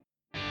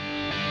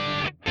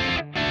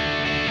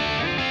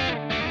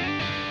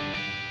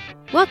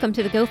Welcome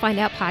to the Go Find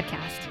Out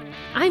podcast.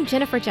 I'm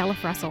Jennifer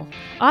Jelliff Russell,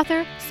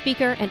 author,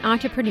 speaker, and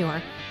entrepreneur,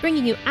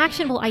 bringing you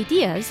actionable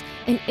ideas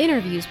and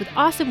interviews with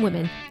awesome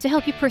women to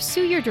help you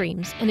pursue your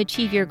dreams and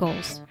achieve your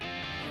goals.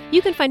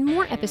 You can find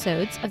more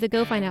episodes of the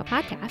Go Find Out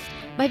podcast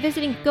by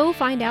visiting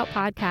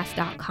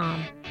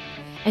gofindoutpodcast.com.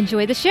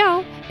 Enjoy the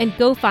show and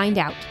go find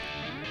out.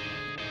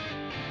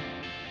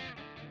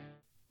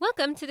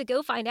 Welcome to the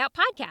Go Find Out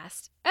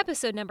podcast,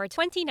 episode number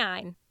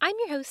 29. I'm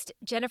your host,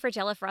 Jennifer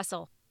Jelliff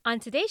Russell. On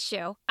today's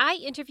show, I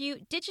interview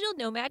digital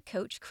nomad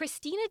coach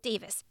Christina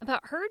Davis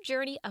about her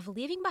journey of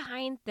leaving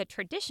behind the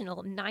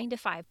traditional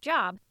 9-to-5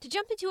 job to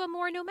jump into a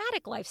more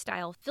nomadic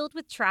lifestyle filled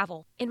with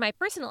travel. In my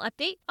personal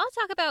update, I'll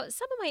talk about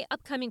some of my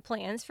upcoming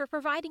plans for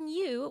providing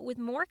you with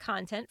more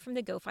content from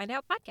the Go Find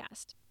Out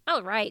podcast.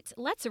 All right,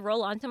 let's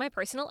roll on to my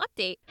personal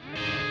update.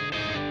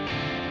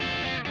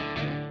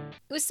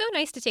 It was so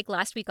nice to take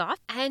last week off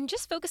and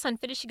just focus on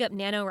finishing up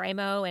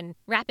NaNoWriMo and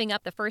wrapping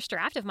up the first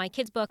draft of my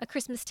kids' book, A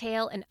Christmas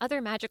Tale and Other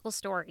Magical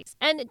Stories.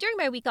 And during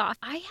my week off,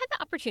 I had the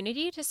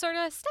opportunity to sort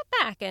of step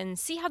back and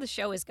see how the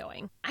show is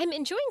going. I'm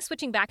enjoying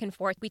switching back and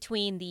forth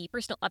between the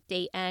personal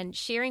update and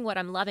sharing what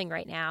I'm loving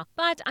right now,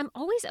 but I'm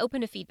always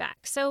open to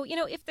feedback. So,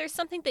 if there's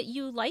something that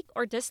you like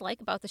or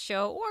dislike about the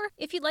show, or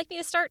if you'd like me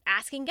to start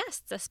asking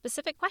guests a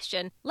specific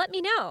question, let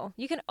me know.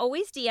 You can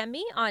always DM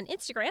me on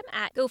Instagram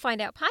at Go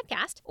Find Out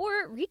Podcast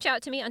or reach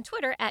out to me on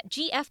Twitter at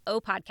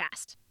GFO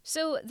Podcast.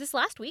 So this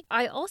last week,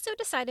 I also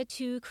decided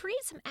to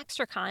create some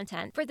extra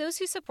content for those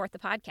who support the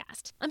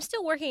podcast. I'm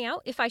still working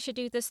out if I should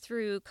do this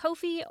through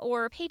Ko-fi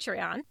or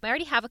Patreon. I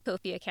already have a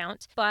Ko-fi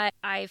account, but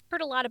I've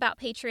heard a lot about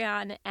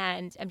Patreon,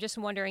 and I'm just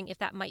wondering if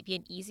that might be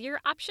an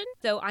easier option.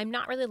 Though I'm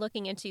not really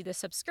looking into the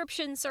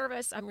subscription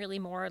service. I'm really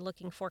more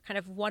looking for kind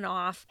of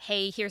one-off,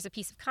 hey, here's a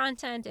piece of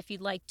content. If you'd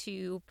like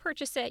to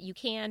purchase it, you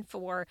can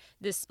for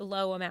this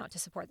low amount to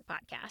support the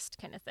podcast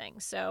kind of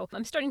thing. So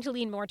I'm starting to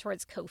lean more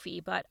towards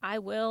Ko-fi, but I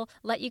will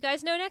let you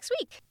guys know next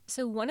week.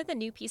 So one of the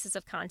new pieces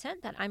of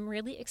content that I'm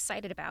really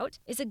excited about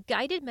is a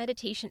guided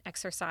meditation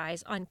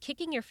exercise on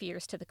kicking your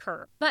fears to the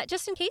curb. But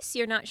just in case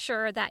you're not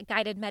sure that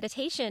guided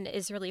meditation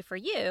is really for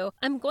you,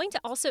 I'm going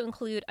to also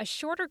include a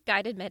shorter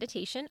guided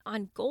meditation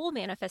on goal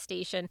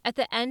manifestation at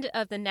the end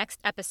of the next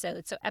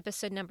episode. So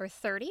episode number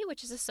 30,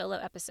 which is a solo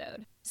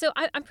episode. So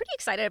I'm pretty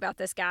excited about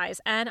this,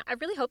 guys, and I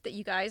really hope that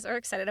you guys are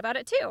excited about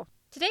it too.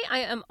 Today, I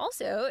am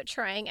also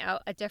trying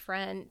out a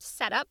different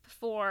setup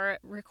for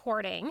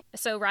recording.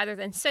 So rather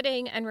than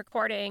sitting and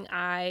recording,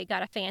 I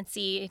got a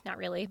fancy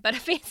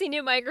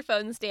new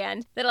microphone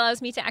stand that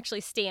allows me to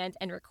actually stand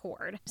and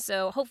record.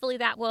 So hopefully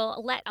that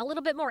will let a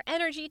little bit more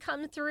energy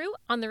come through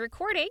on the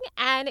recording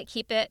and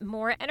keep it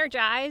more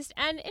energized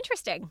and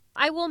interesting.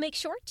 I will make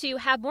sure to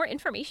have more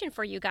information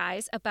for you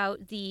guys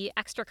about the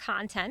extra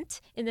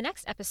content in the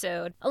next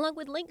episode, along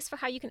with links for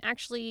how you can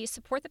actually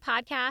support the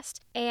podcast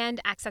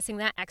and accessing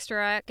that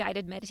extra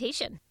guided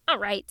meditation. All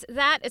right,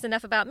 that is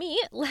enough about me.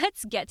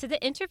 Let's get to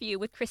the interview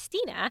with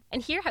Christina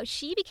and hear how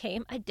she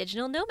became a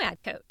digital nomad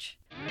coach.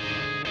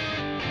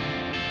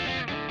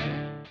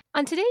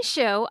 On today's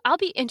show, I'll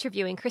be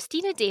interviewing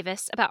Christina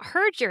Davis about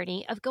her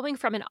journey of going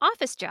from an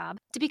office job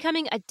to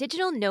becoming a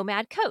digital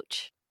nomad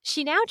coach.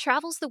 She now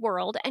travels the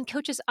world and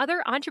coaches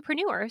other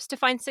entrepreneurs to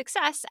find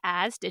success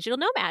as digital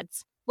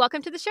nomads.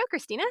 Welcome to the show,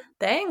 Christina.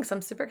 Thanks.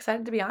 I'm super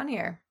excited to be on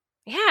here.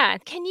 Yeah.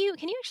 Can you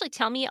actually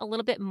tell me a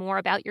little bit more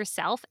about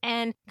yourself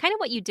and kind of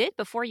what you did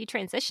before you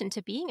transitioned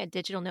to being a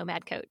digital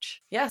nomad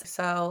coach? Yes.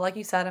 So like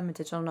you said, I'm a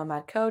digital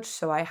nomad coach.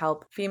 So I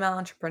help female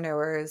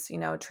entrepreneurs,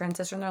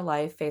 transition their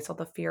life, face all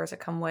the fears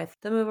that come with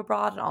the move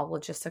abroad and all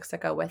logistics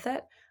that go with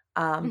it.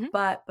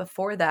 But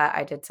before that,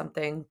 I did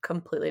something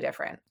completely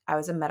different. I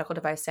was in medical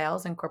device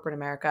sales in corporate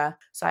America.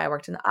 So I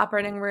worked in the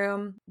operating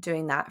room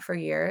doing that for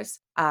years.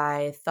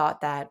 I thought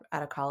that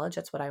out of college,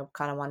 that's what I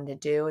kind of wanted to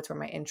do. It's where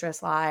my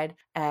interest lied.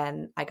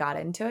 And I got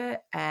into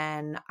it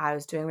and I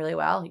was doing really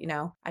well.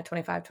 At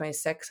 25,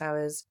 26, I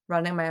was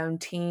running my own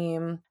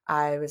team.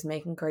 I was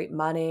making great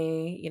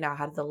money. I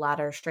had the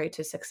ladder straight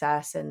to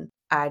success. And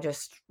I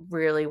just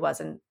really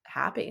wasn't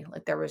happy.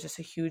 Like there was just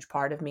a huge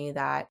part of me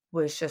that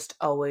was just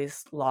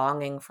always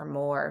longing for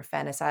more,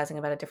 fantasizing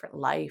about a different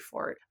life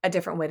or a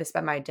different way to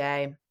spend my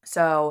day.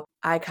 So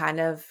I kind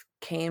of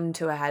came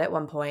to a head at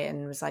one point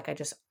and was like, I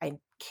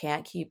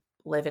can't keep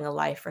living a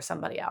life for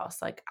somebody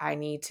else. Like I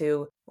need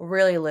to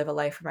really live a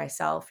life for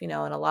myself, and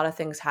a lot of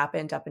things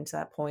happened up until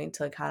that point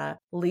to kind of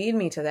lead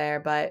me to there.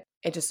 But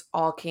it just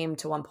all came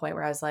to one point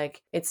where I was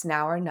like, it's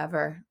now or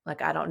never.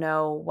 Like, I don't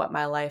know what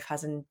my life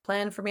hasn't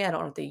planned for me. I don't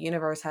know what the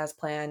universe has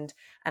planned.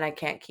 And I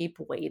can't keep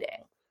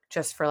waiting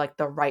just for like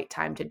the right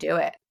time to do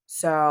it.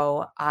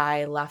 So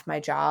I left my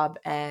job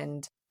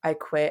and I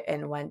quit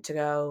and went to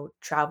go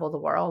travel the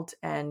world.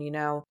 And,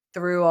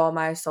 through all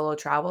my solo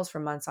travels for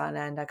months on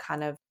end, I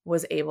kind of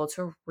was able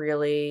to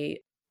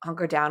really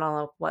hunker down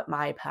on what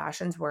my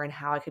passions were and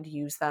how I could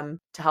use them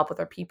to help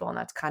other people. And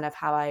that's kind of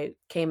how I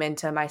came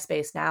into my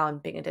space now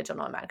and being a digital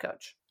nomad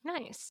coach.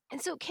 Nice.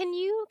 And so can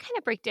you kind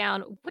of break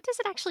down, what does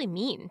it actually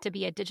mean to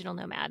be a digital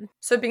nomad?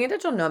 So being a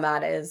digital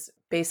nomad is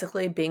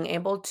basically being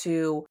able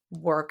to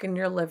work and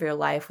live your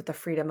life with the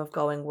freedom of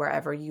going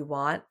wherever you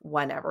want,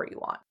 whenever you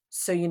want.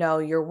 So,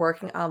 you're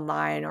working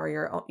online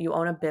or you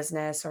own a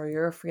business or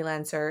you're a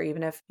freelancer,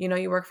 even if,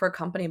 you work for a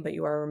company, but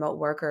you are a remote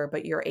worker,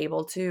 but you're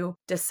able to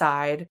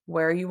decide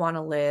where you want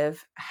to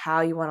live,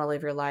 how you want to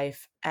live your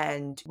life,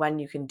 and when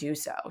you can do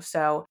so.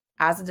 So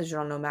as a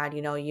digital nomad,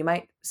 you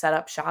might set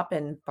up shop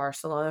in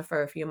Barcelona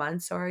for a few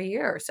months or a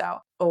year or so,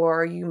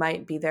 or you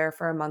might be there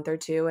for a month or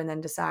two and then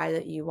decide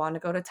that you want to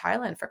go to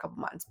Thailand for a couple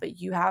months, but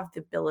you have the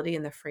ability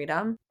and the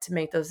freedom to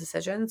make those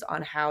decisions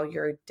on how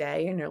your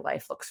day and your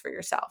life looks for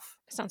yourself.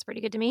 Sounds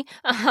pretty good to me.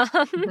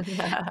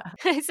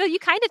 So you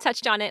kind of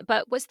touched on it,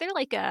 but was there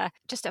like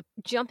just a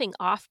jumping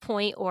off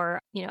point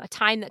or, a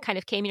time that kind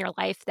of came in your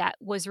life that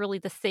was really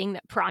the thing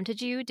that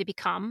prompted you to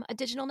become a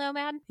digital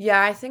nomad?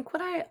 Yeah, I think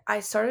when I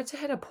started to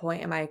hit a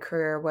point in my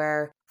career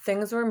where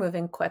things were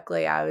moving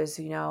quickly, I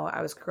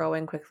was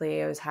growing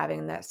quickly, I was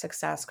having that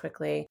success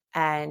quickly.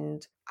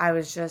 And I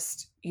was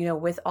just,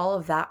 with all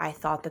of that, I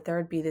thought that there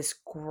would be this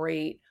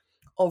great,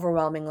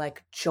 overwhelming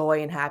like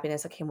joy and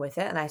happiness that came with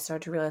it. And I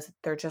started to realize that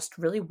there just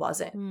really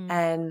wasn't.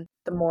 And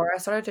the more I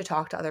started to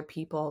talk to other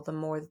people, the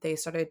more that they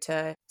started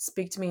to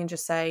speak to me and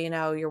just say,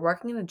 you're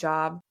working in a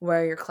job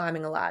where you're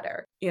climbing a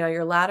ladder.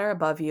 Your ladder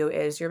above you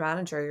is your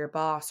manager, your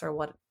boss, or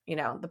what,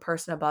 the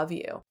person above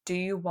you. Do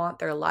you want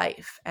their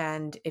life?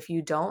 And if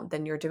you don't,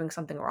 then you're doing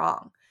something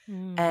wrong.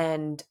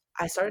 And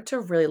I started to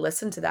really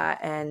listen to that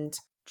and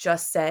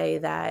just say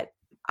that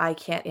I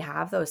can't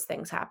have those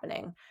things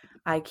happening.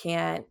 I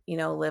can't,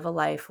 live a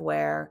life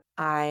where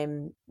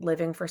I'm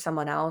living for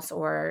someone else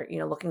or,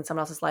 looking at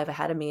someone else's life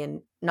ahead of me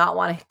and not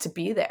wanting to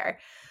be there.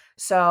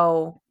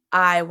 So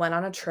I went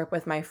on a trip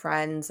with my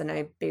friends and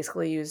I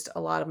basically used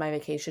a lot of my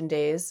vacation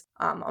days,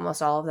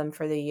 almost all of them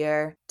for the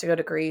year, to go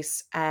to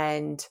Greece.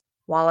 And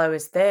while I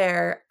was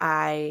there,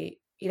 I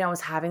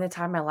was having the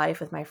time of my life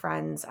with my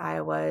friends.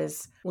 I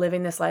was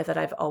living this life that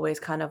I've always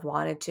kind of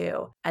wanted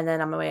to. And then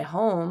on my way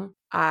home,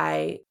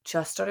 I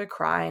just started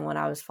crying when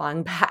I was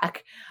flying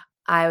back.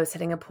 I was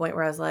hitting a point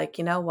where I was like,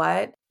 you know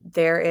what?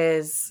 There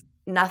is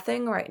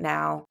nothing right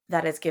now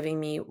that is giving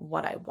me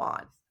what I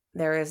want.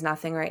 There is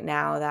nothing right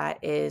now that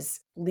is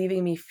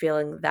leaving me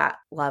feeling that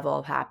level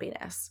of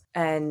happiness.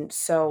 And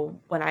so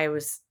when I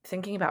was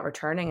thinking about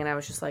returning and I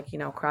was just like,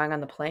 crying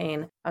on the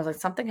plane, I was like,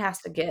 something has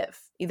to give.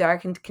 Either I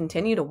can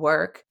continue to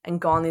work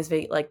and go on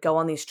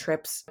these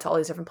trips to all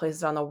these different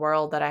places around the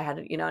world that I had,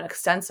 an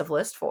extensive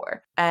list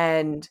for,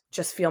 and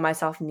just feel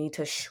myself need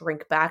to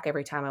shrink back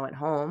every time I went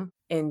home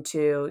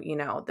into,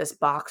 this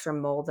box or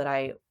mold that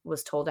I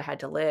was told I had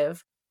to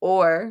live,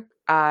 or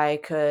I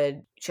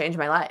could change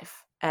my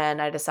life.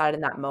 And I decided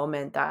in that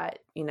moment that,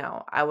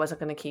 I wasn't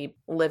going to keep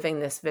living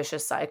this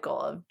vicious cycle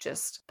of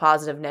just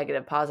positive,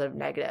 negative, positive,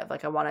 negative.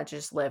 Like I wanted to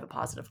just live a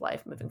positive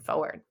life moving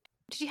forward.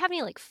 Did you have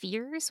any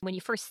fears when you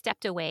first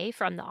stepped away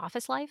from the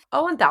office life?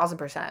 Oh,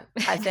 1000%.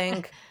 I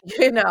think,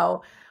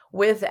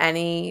 with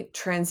any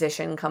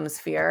transition comes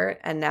fear.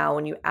 And now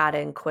when you add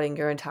in quitting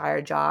your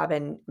entire job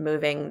and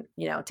moving,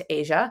 to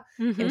Asia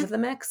into the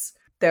mix,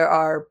 there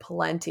are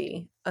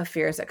plenty of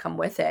fears that come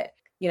with it.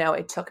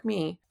 It took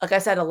me, like I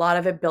said, a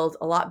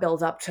lot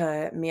builds up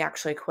to me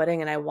actually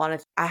quitting. And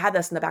I had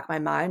this in the back of my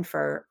mind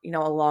for,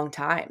 a long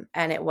time.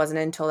 And it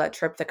wasn't until that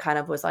trip that kind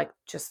of was like,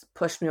 just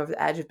pushed me over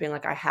the edge of being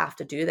like, I have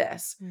to do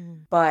this.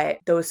 But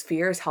those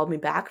fears held me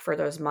back for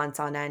those months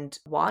on end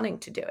wanting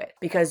to do it,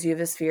 because you have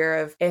this fear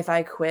of, if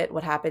I quit,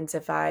 what happens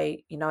if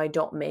I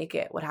don't make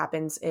it? What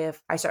happens if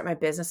I start my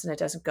business and it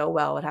doesn't go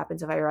well? What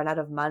happens if I run out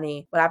of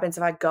money? What happens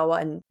if I go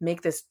and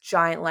make this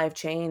giant life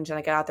change and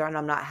I get out there and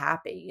I'm not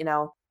happy?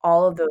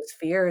 All of those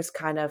fears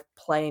kind of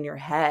play in your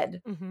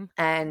head.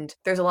 And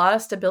there's a lot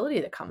of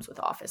stability that comes with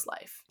office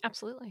life.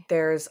 Absolutely.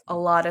 There's a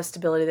lot of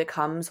stability that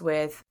comes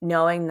with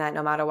knowing that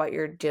no matter what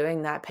you're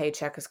doing, that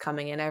paycheck is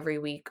coming in every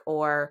week,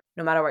 or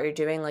no matter what you're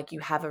doing, like you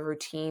have a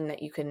routine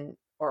that you can,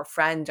 or a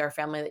friend or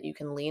family that you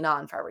can lean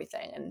on for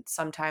everything. And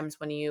sometimes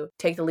when you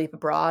take the leap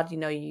abroad,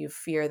 you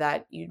fear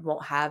that you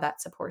won't have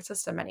that support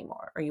system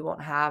anymore, or you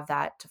won't have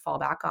that to fall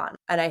back on.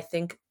 And I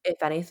think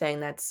if anything,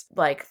 that's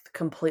like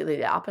completely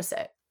the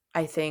opposite.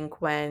 I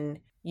think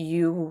when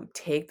you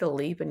take the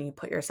leap and you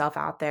put yourself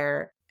out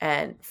there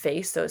and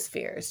face those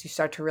fears, you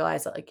start to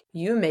realize that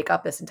you make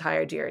up this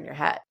entire deer in your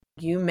head.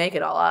 You make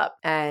it all up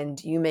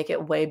and you make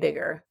it way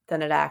bigger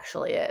than it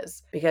actually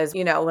is. Because,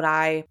 when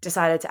I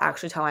decided to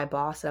actually tell my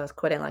boss that I was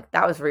quitting,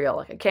 that was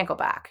real. I can't go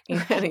back.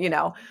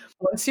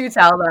 Once you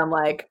tell them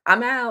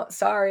I'm out,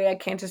 sorry, I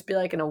can't just be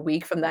in a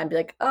week from then be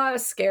oh, I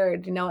was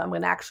scared, I'm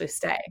going to actually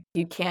stay.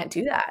 You can't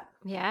do that.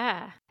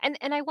 Yeah. And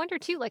I wonder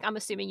too, I'm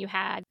assuming you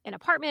had an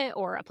apartment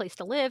or a place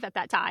to live at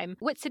that time.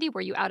 What city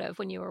were you out of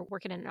when you were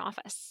working in an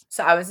office?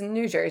 So I was in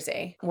New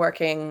Jersey,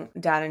 working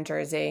down in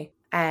Jersey,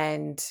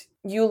 and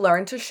you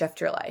learn to shift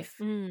your life.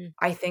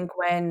 I think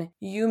when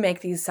you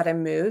make these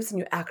sudden moves and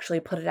you actually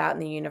put it out in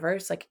the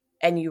universe,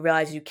 and you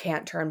realize you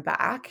can't turn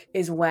back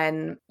is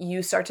when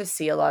you start to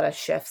see a lot of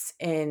shifts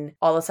in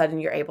all of a sudden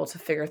you're able to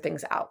figure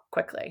things out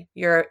quickly.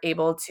 You're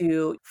able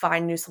to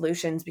find new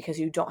solutions because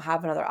you don't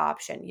have another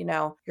option.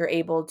 You're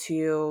able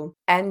to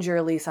end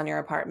your lease on your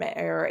apartment,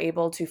 or you're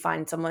able to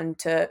find someone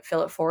to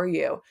fill it for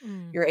you.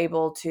 You're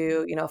able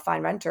to,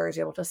 find renters,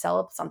 you're able to sell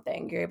up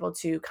something. You're able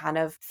to kind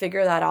of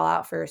figure that all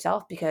out for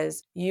yourself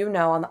because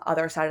on the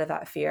other side of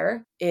that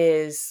fear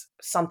is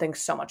something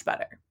so much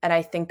better. And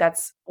I think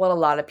that's what a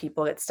lot of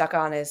people get stuck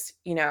on is,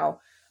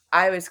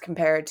 I was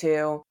compared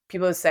to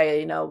people who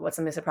say, what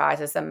something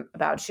surprises them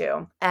about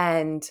you.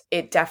 And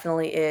it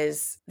definitely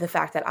is the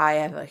fact that I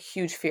have a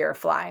huge fear of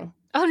flying.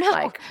 Oh, no.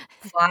 Like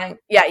flying.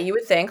 Yeah, you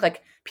would think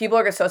like people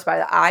are so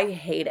surprised. I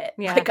hate it.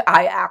 Yeah. Like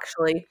I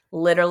actually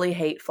literally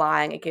hate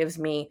flying. It gives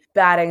me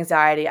bad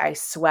anxiety. I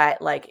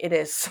sweat. Like it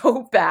is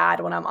so bad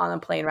when I'm on a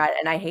plane ride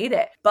and I hate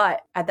it.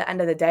 But at the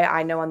end of the day,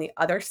 I know on the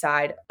other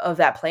side of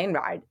that plane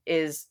ride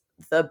is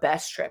the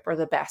best trip or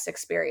the best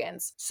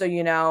experience. So,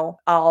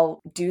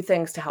 I'll do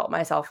things to help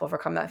myself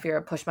overcome that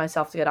fear, push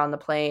myself to get on the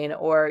plane,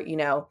 or,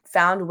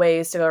 found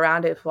ways to go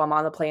around it. While I'm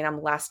on the plane,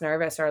 I'm less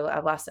nervous or I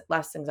have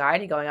less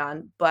anxiety going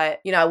on. But,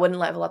 I wouldn't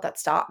let that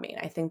stop me.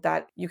 And I think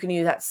that you can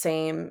use that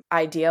same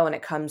idea when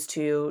it comes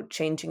to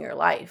changing your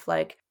life.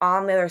 Like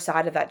on the other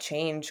side of that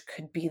change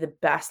could be the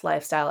best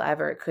lifestyle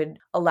ever. It could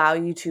allow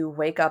you to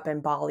wake up in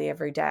Bali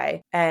every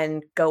day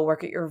and go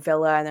work at your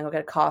villa and then go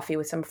get coffee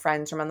with some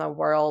friends from around the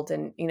world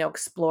and,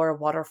 explore a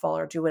waterfall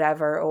or do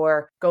whatever,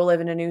 or go live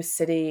in a new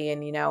city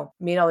and,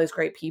 meet all these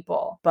great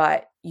people.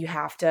 But you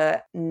have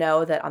to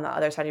know that on the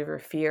other side of your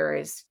fear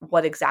is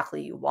what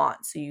exactly you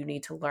want. So you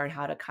need to learn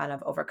how to kind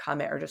of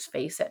overcome it or just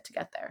face it to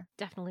get there.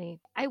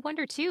 Definitely. I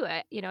wonder too,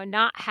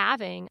 not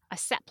having a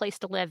set place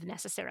to live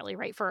necessarily,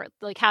 right? For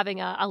like having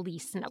a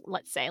lease,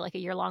 let's say like a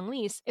year-long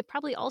lease, it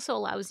probably also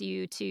allows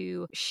you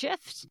to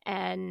shift.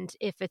 And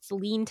if it's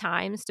lean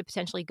times, to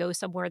potentially go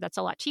somewhere that's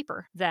a lot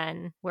cheaper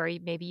than where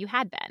maybe you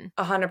had been.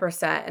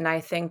 100%. And I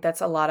think that's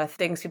a lot of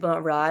things people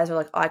don't realize. They're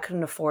like, oh, I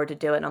couldn't afford to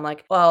do it. And I'm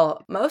like,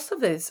 well, most of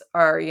these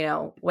are,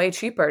 way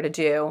cheaper to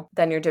do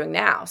than you're doing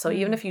now. So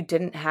even if you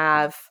didn't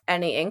have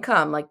any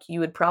income, like you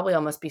would probably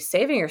almost be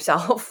saving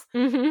yourself,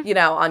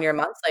 on your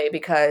monthly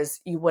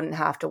because you wouldn't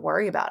have to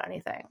worry about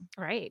anything.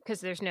 Right.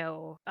 Because there's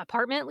no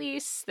apartment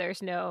lease,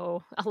 there's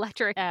no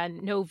electric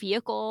and no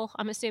vehicle,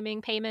 I'm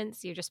assuming,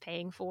 payments. You're just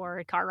paying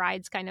for car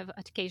rides kind of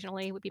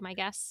occasionally would be my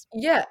guess.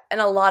 Yeah. And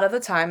a lot of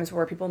the times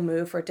where people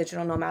move for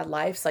digital nomad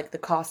lives, like the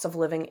cost of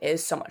living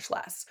is so much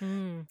less.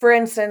 For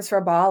instance, for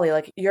Bali,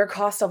 like your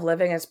cost of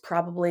living is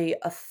probably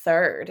a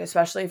third,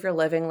 especially if you're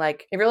living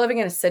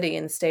in a city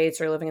in the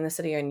States or living in the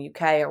city in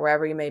UK or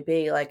wherever you may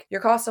be, like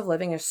your cost of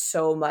living is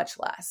so much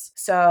less.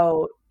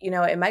 So,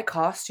 it might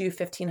cost you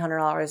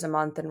 $1,500 a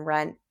month in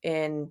rent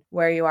in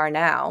where you are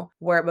now,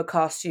 where it would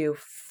cost you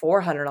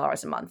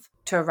 $400 a month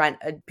to rent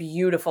a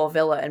beautiful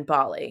villa in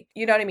Bali.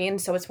 You know what I mean?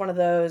 So it's one of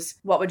those,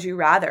 what would you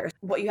rather?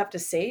 What you have to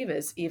save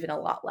is even a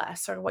lot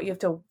less, or what you have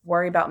to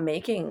worry about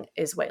making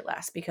is way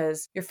less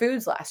because your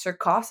food's less, your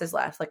cost is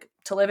less. Like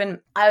to live in,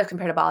 I was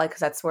compared to Bali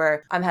because that's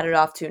where I'm headed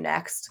off to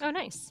next. Oh,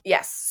 nice.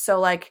 Yes. So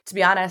like, to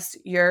be honest,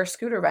 your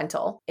scooter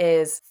rental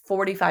is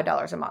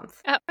 $45 a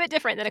month. A bit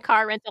different than a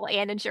car rental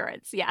and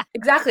insurance. Yeah.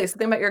 Exactly. So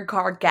think about your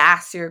car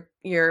gas,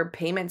 your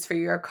payments for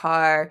your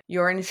car,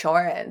 your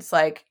insurance.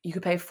 Like you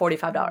could pay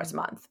 $45 a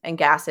month and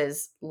gas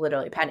is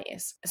literally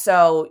pennies.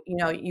 So,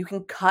 you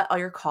can cut all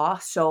your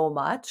costs so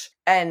much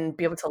and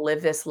be able to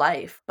live this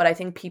life. But I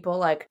think people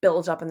like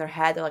build up in their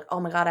head. They're like, oh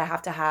my God, I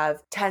have to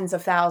have tens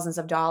of thousands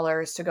of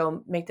dollars to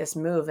go make this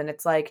move. And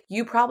it's like,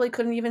 you probably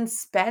couldn't even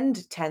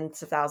spend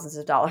tens of thousands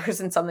of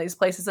dollars in some of these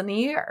places in a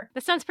year.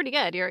 That sounds pretty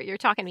good. You're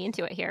talking me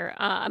into it here.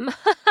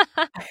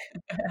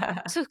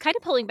 So kind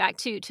of pulling back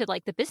to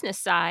like the business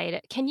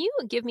side, can you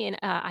give me an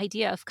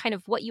idea of kind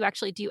of what you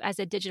actually do as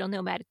a digital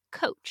nomad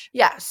coach?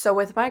 Yeah. So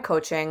with my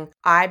coaching,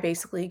 I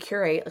basically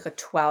curate like a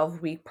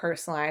 12-week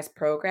personalized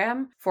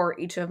program for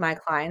each of my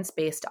clients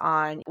based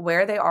on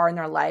where they are in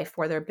their life,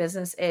 where their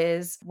business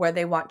is, where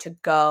they want to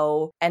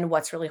go, and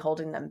what's really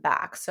holding them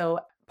back. So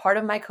part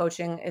of my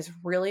coaching is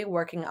really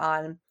working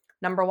on,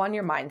 number one,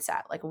 your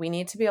mindset. Like we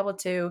need to be able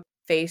to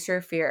face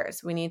your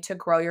fears. We need to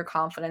grow your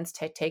confidence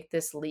to take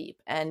this leap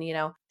and,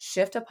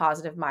 shift a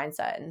positive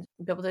mindset and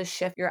be able to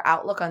shift your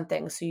outlook on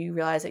things so you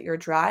realize that your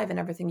drive and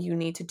everything you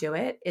need to do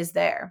it is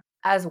there.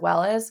 As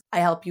well as I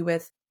help you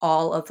with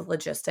all of the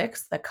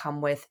logistics that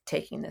come with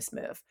taking this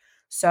move.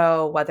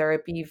 So whether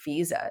it be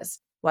visas,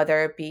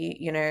 whether it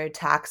be,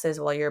 taxes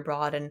while you're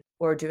abroad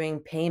or doing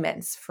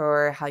payments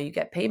for how you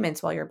get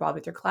payments while you're abroad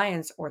with your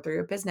clients or through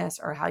your business,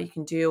 or how you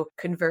can do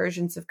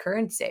conversions of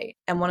currency.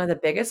 And one of the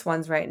biggest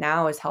ones right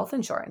now is health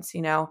insurance.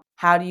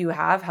 How do you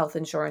have health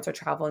insurance or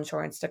travel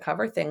insurance to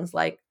cover things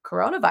like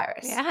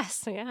coronavirus?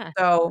 Yes, yeah.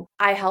 So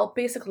I help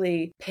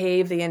basically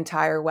pave the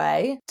entire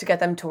way to get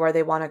them to where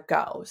they want to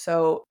go.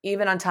 So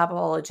even on top of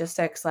all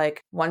logistics,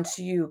 like once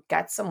you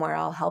get somewhere,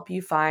 I'll help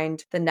you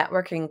find the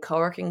networking,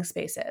 co-working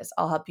spaces.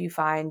 I'll help you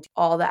find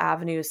all the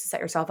avenues to set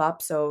yourself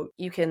up so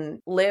you can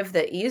can live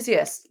the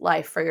easiest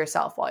life for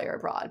yourself while you're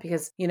abroad.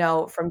 Because,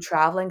 from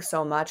traveling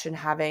so much and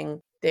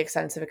having the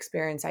extensive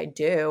experience I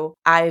do,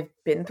 I've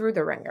been through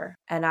the ringer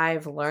and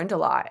I've learned a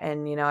lot.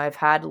 And, I've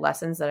had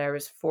lessons that I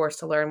was forced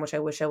to learn, which I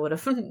wish I would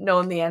have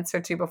known the answer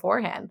to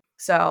beforehand.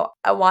 So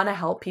I want to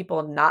help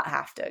people not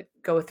have to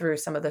go through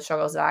some of the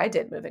struggles that I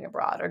did moving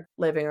abroad or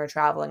living or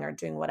traveling or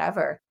doing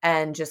whatever,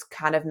 and just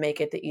kind of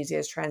make it the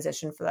easiest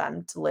transition for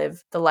them to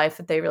live the life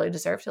that they really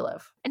deserve to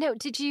live. I know.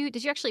 Did you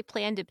actually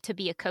plan to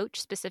be a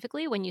coach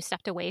specifically when you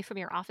stepped away from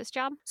your office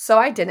job? So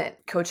I didn't.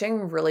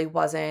 Coaching really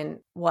wasn't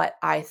what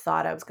I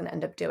thought I was going to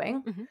end up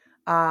doing. Mm-hmm.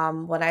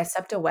 When I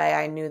stepped away,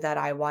 I knew that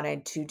I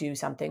wanted to do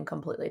something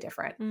completely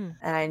different. And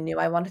I knew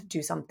I wanted to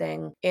do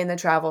something in the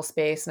travel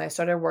space. And I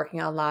started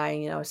working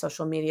online,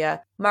 social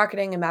media,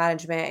 marketing and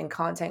management and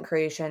content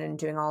creation and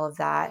doing all of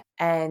that.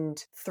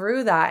 And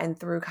through that and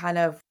through kind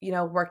of,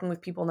 working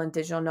with people in the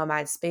digital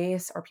nomad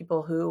space or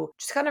people who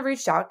just kind of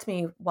reached out to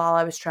me while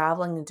I was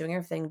traveling and doing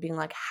everything, being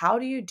like, how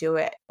do you do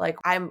it? Like,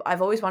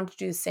 I've always wanted to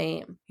do the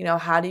same.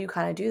 How do you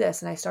kind of do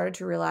this? And I started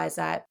to realize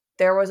that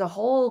there was a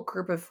whole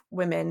group of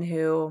women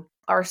who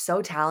are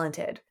so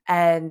talented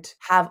and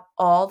have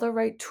all the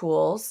right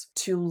tools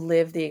to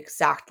live the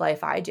exact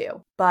life I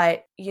do.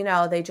 But,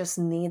 they just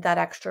need that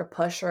extra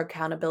push or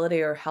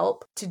accountability or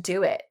help to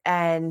do it.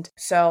 And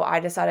so I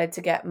decided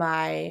to get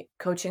my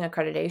coaching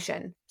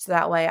accreditation. So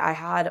that way I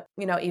had,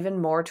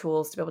 even more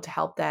tools to be able to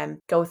help them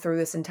go through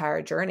this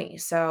entire journey.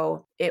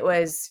 So it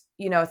was,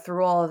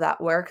 through all of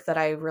that work that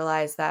I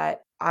realized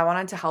that I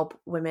wanted to help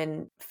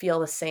women feel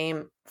the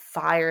same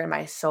fire in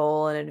my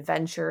soul and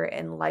adventure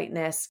and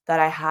lightness that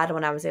I had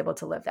when I was able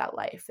to live that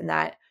life. And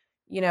that,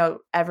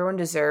 everyone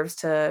deserves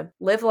to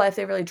live a life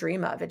they really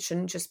dream of. It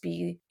shouldn't just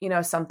be,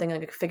 something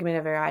like a figment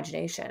of their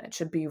imagination. It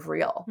should be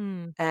real.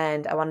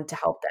 And I wanted to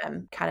help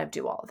them kind of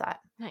do all of that.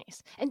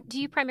 Nice. And do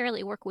you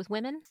primarily work with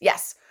women?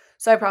 Yes.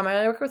 So I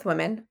primarily work with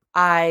women.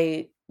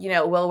 I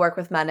will work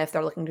with men if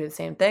they're looking to do the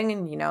same thing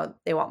and,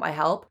 they want my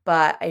help.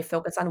 But I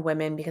focus on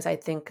women because I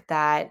think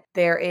that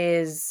there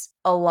is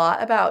a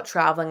lot about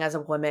traveling as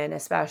a woman,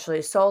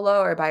 especially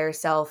solo or by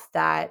yourself,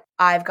 that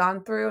I've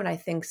gone through. And I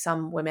think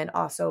some women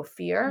also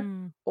fear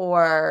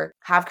or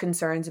have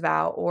concerns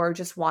about or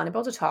just want to be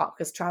able to talk,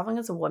 because traveling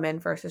as a woman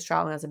versus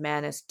traveling as a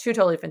man is two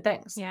totally different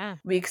things. Yeah.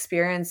 We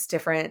experience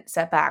different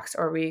setbacks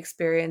or we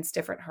experience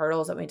different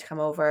hurdles that we need to come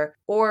over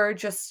or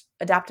just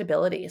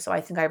adaptability. So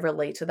I think I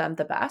relate to them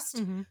the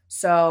best.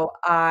 So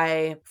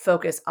I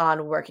focus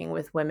on working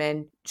with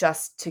women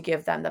just to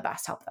give them the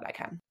best help that I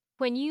can.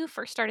 When you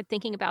first started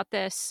thinking about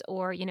this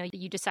or,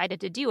 you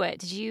decided to do it,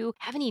 did you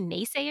have any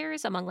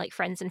naysayers among like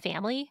friends and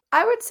family?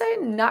 I would say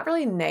not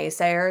really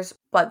naysayers,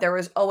 but there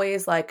was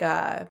always like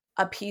a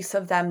piece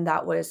of them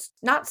that was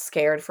not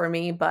scared for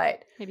me,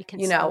 but, Maybe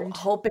concerned.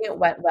 hoping it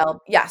went well.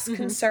 Yes,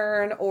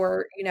 concern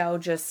or,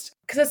 just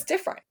because it's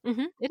different.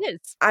 It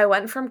is. I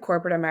went from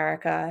corporate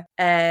America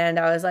and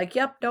I was like,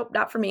 yep, nope,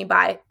 not for me.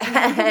 Bye.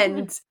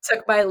 And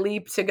took my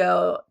leap to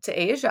go to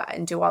Asia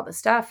and do all the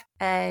stuff.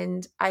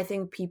 And I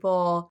think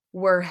people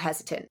were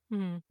hesitant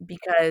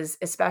because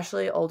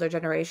especially older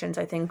generations,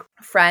 I think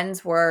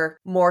friends were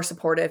more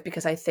supportive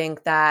because I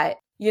think that,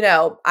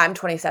 I'm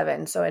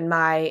 27. So in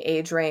my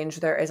age range,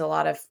 there is a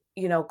lot of,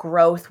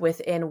 growth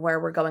within where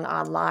we're going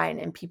online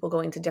and people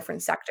going to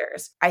different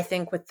sectors. I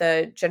think with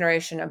the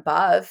generation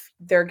above,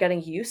 they're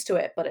getting used to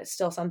it, but it's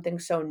still something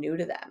so new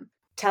to them.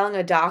 Telling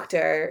a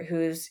doctor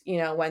who's,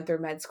 went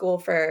through med school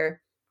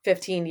for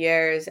 15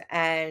 years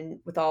and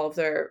with all of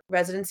their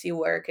residency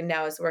work and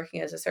now is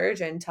working as a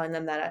surgeon, telling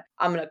them that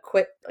I'm going to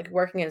quit like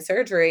working in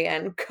surgery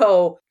and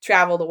go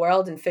travel the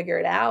world and figure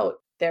it out.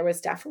 There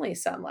was definitely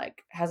some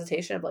like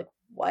hesitation of like,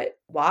 what,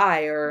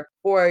 why, or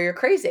you're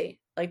crazy.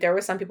 Like there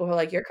were some people who were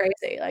like, you're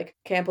crazy. Like,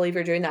 can't believe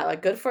you're doing that.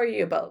 Like, good for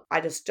you, but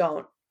I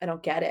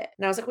don't get it.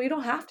 And I was like, well, you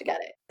don't have to get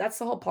it. That's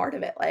the whole part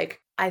of it.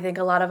 Like, I think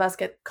a lot of us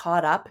get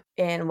caught up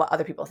in what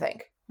other people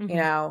think.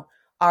 Are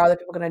other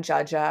people going to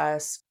judge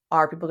us?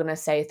 Are people going to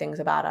say things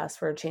about us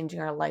for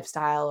changing our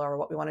lifestyle or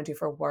what we want to do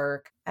for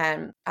work?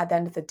 And at the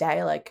end of the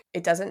day, like,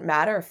 it doesn't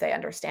matter if they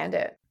understand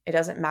it. It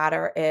doesn't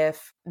matter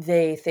if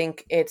they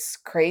think it's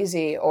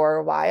crazy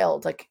or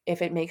wild. Like,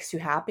 if it makes you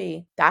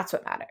happy, that's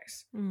what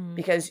matters.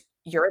 Because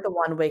you're the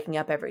one waking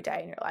up every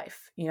day in your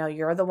life.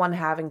 You're the one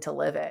having to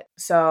live it.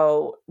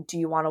 So do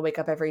you want to wake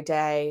up every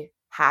day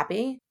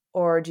happy,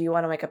 or do you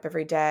want to wake up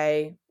every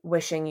day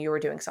wishing you were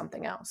doing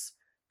something else?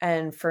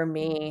 And for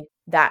me,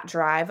 that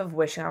drive of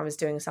wishing I was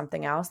doing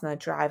something else and the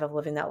drive of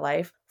living that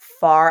life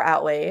far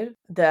outweighed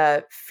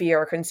the fear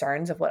or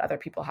concerns of what other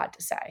people had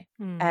to say.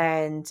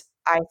 And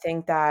I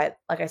think that,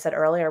 like I said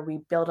earlier, we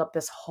build up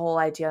this whole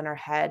idea in our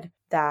head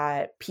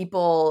that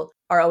people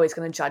are always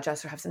going to judge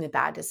us or have something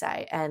bad to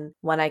say. And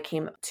when I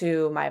came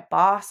to my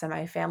boss and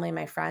my family and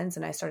my friends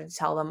and I started to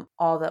tell them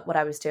all that what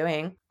I was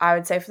doing, I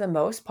would say for the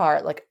most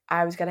part, like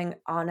I was getting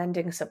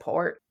unending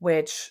support,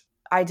 which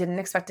I didn't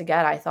expect to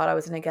get. I thought I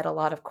was going to get a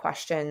lot of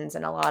questions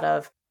and a lot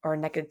of or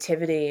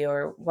negativity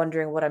or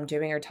wondering what I'm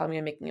doing or telling me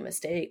I'm making a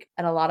mistake.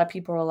 And a lot of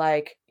people are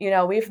like,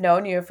 we've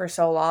known you for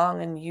so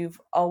long and you've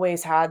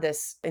always had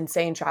this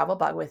insane travel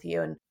bug with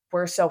you. And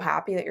we're so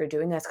happy that you're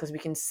doing this because we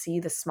can see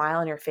the smile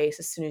on your face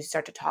as soon as you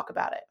start to talk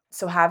about it.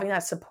 So having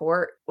that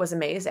support was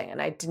amazing.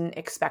 And I didn't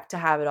expect to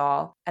have it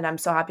all. And I'm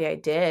so happy I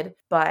did.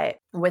 But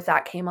with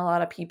that came a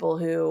lot of people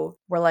who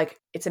were like,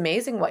 it's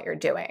amazing what you're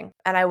doing.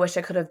 And I wish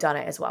I could have done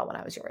it as well when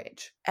I was your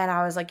age. And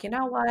I was like, you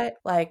know what?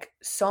 Like,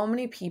 so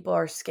many people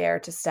are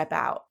scared to step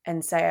out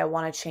and say, I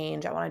want to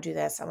change. I want to do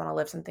this. I want to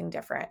live something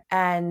different.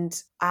 And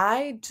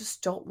I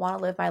just don't want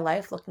to live my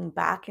life looking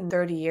back in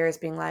 30 years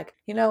being like,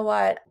 you know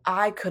what?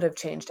 I could have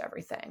changed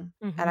everything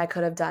and I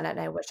could have done it and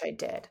I wish I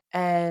did.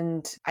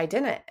 And I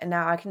didn't. And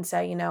now I can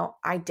say,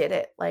 I did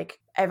it. Like,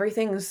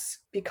 everything's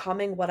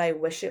becoming what I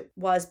wish it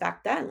was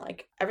back then.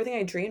 Like, everything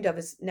I dreamed of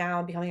is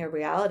now becoming a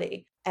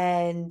reality.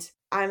 And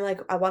I'm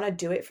like, I want to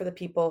do it for the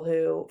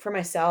people for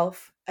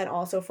myself, and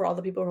also for all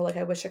the people who are like,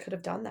 I wish I could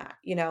have done that,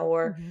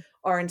 or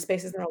are in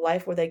spaces in their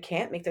life where they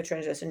can't make the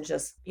transition,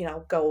 just,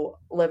 go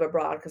live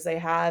abroad because they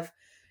have,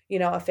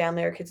 a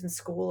family or kids in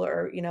school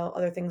or,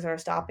 other things that are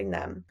stopping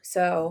them.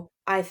 So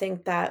I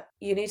think that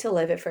you need to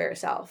live it for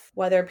yourself,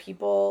 whether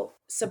people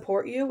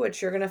support you,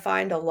 which you're going to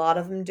find a lot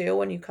of them do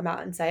when you come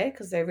out and say it,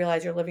 because they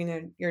realize you're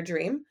living your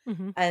dream.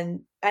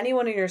 And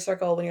anyone in your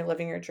circle, when you're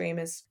living your dream,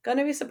 is going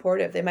to be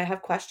supportive. They might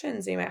have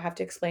questions. You might have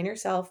to explain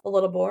yourself a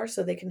little more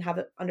so they can have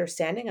an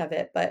understanding of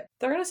it, but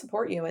they're going to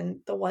support you. And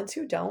the ones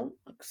who don't,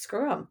 like,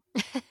 screw them.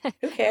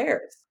 Who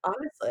cares?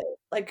 Honestly,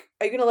 like,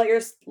 are you going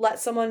to let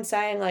someone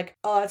saying like,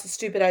 oh, that's a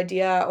stupid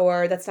idea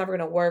or that's never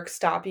going to work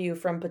stop you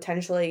from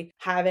potentially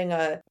having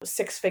a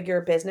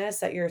 6-figure business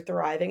that you're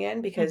thriving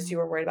in because you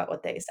were worried about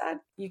what they said?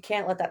 You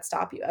can't let that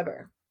stop you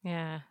ever.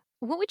 Yeah.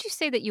 What would you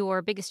say that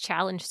your biggest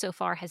challenge so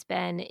far has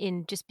been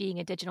in just being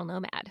a digital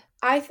nomad?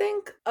 I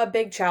think a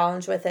big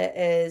challenge with it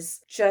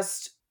is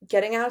just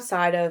getting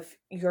outside of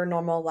your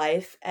normal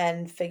life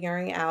and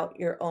figuring out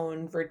your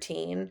own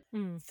routine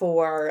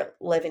for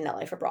living that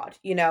life abroad.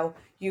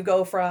 You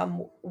go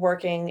from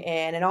working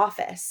in an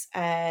office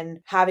and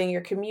having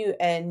your commute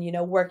and,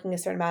 working a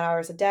certain amount of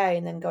hours a day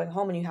and then going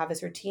home and you have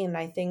this routine. And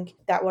I think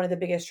that one of the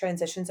biggest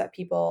transitions that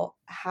people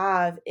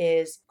have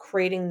is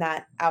creating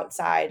that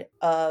outside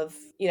of,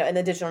 in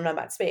the digital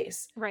nomad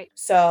space. Right.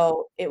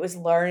 So it was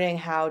learning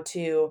how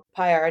to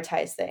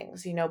prioritize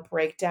things,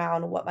 break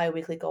down what my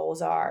weekly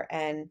goals are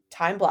and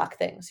time block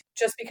things.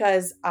 Just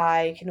because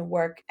I can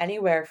work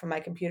anywhere from my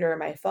computer or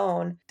my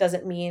phone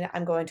doesn't mean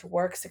I'm going to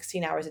work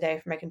 16 hours a day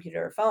from my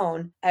computer or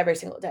phone every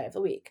single day of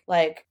the week.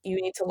 Like, you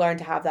need to learn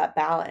to have that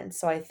balance.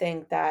 So I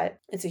think that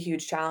it's a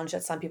huge challenge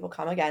that some people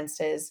come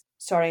against, is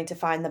starting to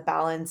find the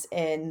balance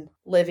in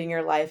living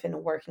your life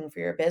and working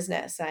for your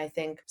business. And I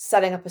think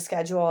setting up a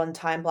schedule and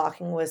time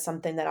blocking was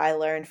something that I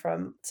learned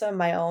from some of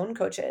my own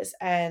coaches,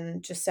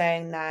 and just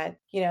saying that,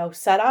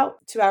 set out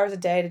 2 hours a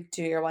day to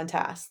do your one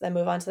task, then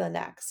move on to the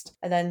next,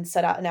 and then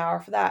set out an hour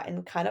for that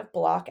and kind of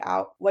block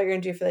out what you're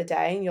going to do for the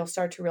day. And you'll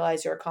start to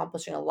realize you're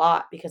accomplishing a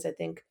lot, because I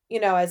think,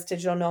 as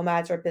digital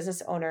nomads or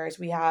business owners,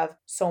 we have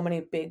so many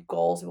big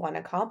goals we want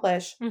to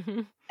accomplish.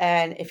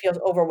 And it feels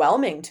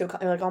overwhelming to,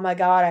 you're like, oh my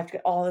God, I have to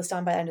get all this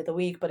done by the end of the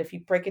week. But if you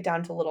break it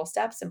down to little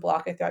steps and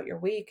block it throughout your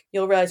week,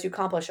 you'll realize you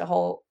accomplish a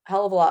whole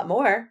hell of a lot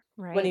more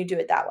when you do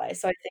it that way.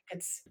 So I think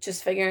it's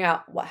just figuring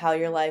out how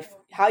you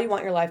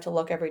want your life to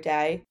look every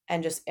day,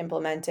 and just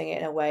implementing it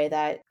in a way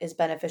that is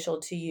beneficial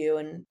to you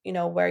and,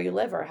 where you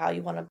live or how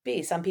you want to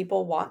be. Some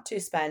people want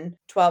to spend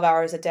 12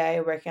 hours a day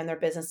working on their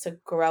business to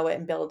grow it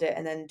and build it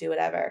and then do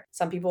whatever.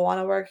 Some people want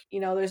to work,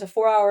 there's a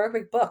 4-hour work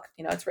week book,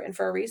 it's written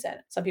for a reason.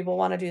 Some people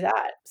want to do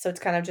that. So it's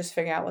kind of just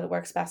figuring out what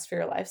works best for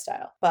your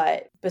lifestyle.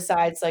 But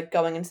besides, like,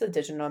 going into the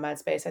digital nomad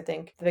space, I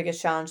think the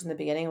biggest challenge in the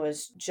beginning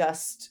was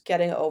just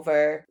getting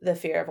over the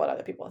fear of what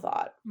other people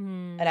thought.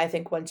 And I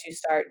think once you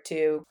start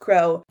to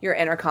grow your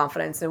inner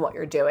confidence in what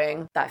you're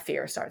doing, that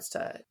fear starts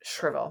to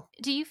shrivel.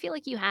 Do you feel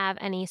like you have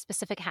any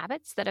specific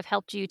habits that have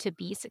helped you to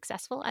be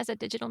successful as a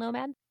digital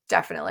nomad?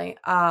 Definitely.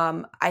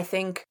 I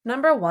think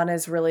number one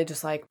is really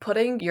just like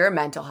putting your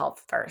mental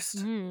health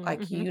first.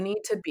 Like, you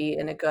need to be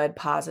in a good,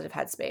 positive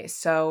headspace.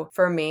 So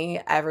for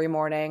me, every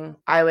morning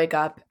I wake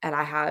up and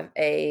I have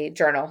a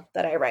journal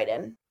that I write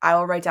in. I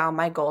will write down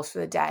my goals for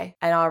the day,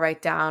 and I'll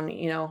write down,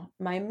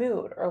 my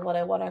mood or what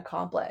I want to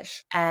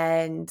accomplish.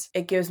 And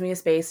it gives me a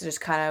space to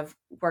just kind of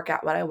work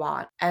out what I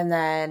want. And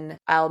then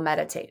I'll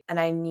meditate, and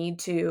I need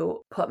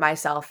to put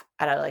myself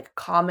at a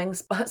calming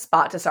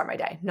spot to start my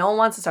day. No one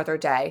wants to start their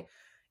day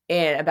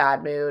in a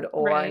bad mood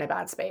or in a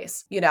bad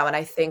space, and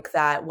I think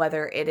that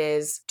whether it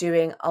is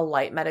doing a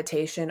light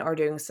meditation or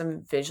doing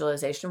some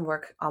visualization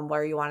work on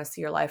where you want to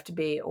see your life to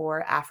be,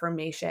 or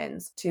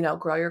affirmations to,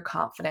 grow your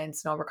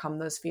confidence and overcome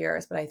those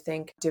fears. But I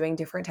think doing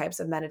different types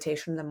of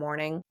meditation in the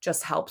morning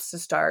just helps to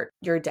start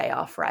your day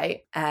off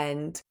right.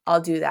 And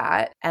I'll do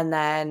that. And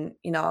then,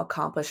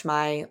 accomplish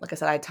like I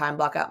said, I time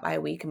block out my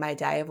week and my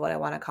day of what I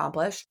want to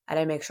accomplish. And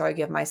I make sure I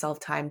give myself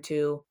time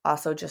to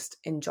also just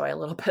enjoy a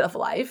little bit of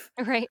life.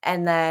 Right.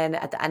 And then then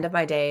at the end of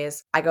my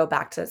days, I go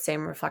back to that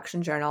same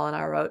reflection journal and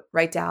I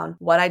write down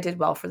what I did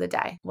well for the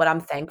day, what I'm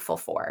thankful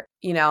for,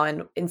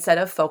 and instead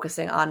of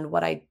focusing on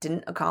what I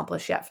didn't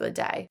accomplish yet for the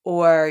day,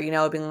 or,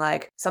 being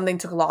like something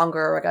took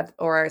longer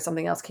or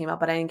something else came up,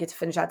 but I didn't get to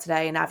finish that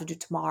today and I have to do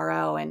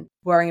tomorrow and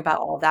worrying about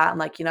all of that. I'm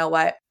like, you know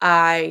what?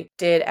 I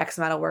did X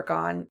amount of work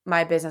on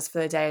my business for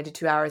the day. I did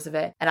 2 hours of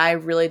it and I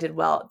really did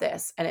well at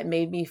this. And it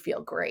made me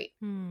feel great.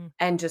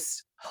 And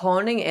just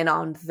honing in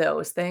on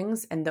those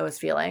things and those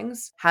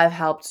feelings have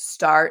helped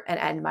start and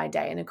end my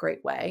day in a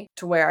great way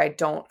to where I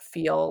don't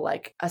feel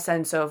like a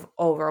sense of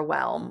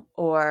overwhelm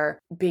or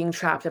being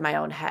trapped in my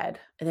own head.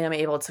 And then I'm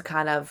able to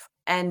kind of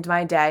end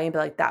my day and be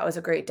like, that was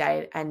a great day.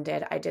 It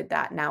ended. I did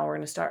that. Now we're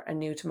going to start a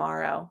new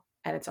tomorrow.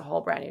 And it's a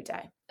whole brand new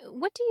day.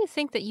 What do you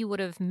think that you would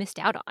have missed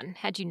out on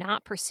had you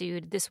not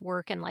pursued this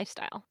work and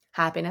lifestyle?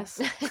 Happiness.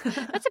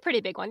 That's a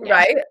pretty big one,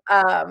 yeah.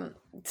 Right?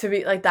 To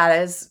be like,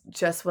 that is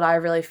just what I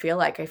really feel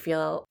like. I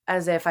feel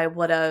as if I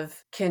would have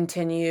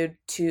continued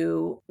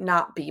to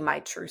not be my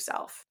true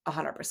self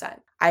 100%.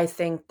 I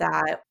think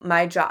that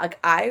my job, like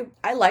I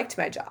liked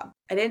my job.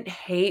 I didn't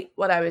hate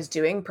what I was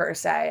doing per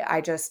se.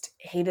 I just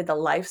hated the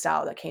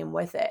lifestyle that came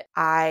with it.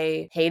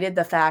 I hated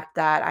the fact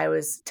that I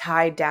was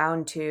tied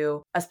down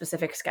to a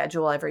specific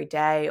schedule every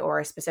day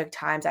or specific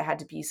times I had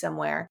to be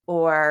somewhere,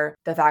 or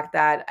the fact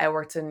that I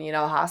worked in,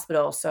 a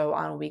hospital. So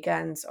on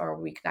weekends or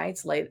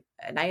weeknights, late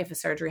at night, if a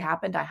surgery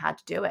happened, I had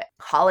to do it.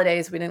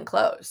 Holidays, we didn't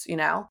close,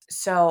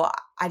 So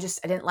I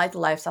didn't like the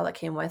lifestyle that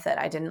came with it.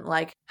 I didn't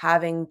like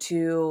having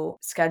to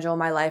schedule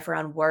my life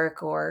around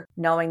work or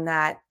knowing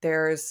that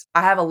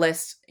I have a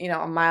list,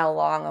 a mile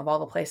long of all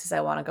the places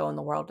I want to go in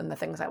the world and the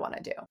things I want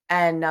to do.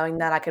 And knowing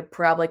that I could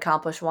probably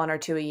accomplish 1 or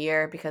 2 a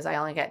year because I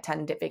only get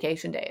 10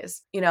 vacation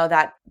days,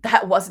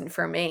 that wasn't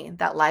for me.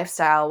 That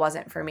lifestyle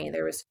wasn't for me.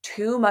 There was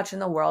too much in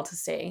the world to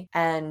see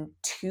and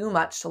too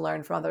much to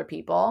learn from other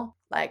people.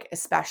 Like,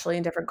 especially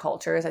in different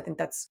cultures. I think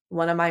that's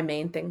one of my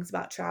main things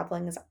about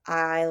traveling is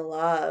I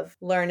love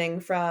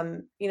learning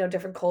from,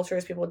 different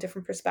cultures, people with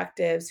different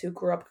perspectives who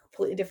grew up a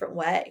completely different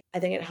way. I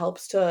think it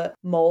helps to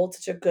mold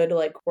such a good,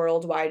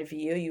 worldwide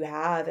view you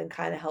have and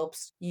kind of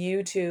helps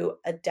you to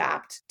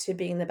adapt to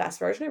being the best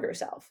version of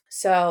yourself.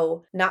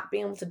 So not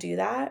being able to do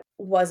that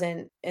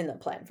wasn't in the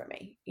plan for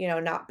me.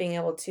 Not being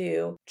able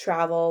to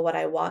travel what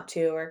I want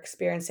to or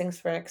experience things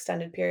for an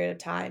extended period of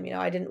time.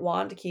 I didn't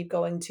want to keep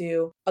going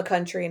to a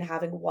country and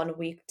having 1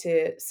 week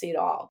to see it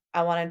all.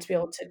 I wanted to be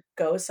able to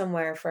go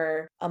somewhere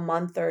for a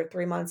month or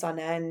 3 months on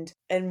end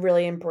and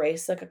really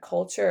embrace a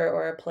culture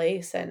or a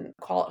place and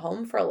call it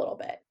home for a little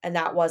bit. And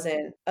that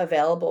wasn't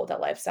available with that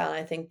lifestyle. And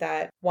I think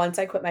that once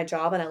I quit my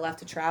job and I left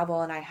to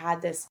travel and I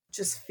had this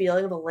just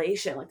feeling of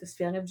elation, this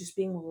feeling of just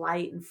being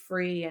light and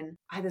free. And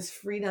I had this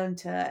freedom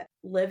to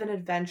live an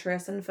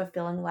adventurous and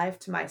fulfilling life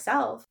to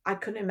myself. I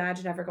couldn't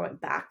imagine ever going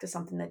back to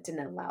something that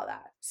didn't allow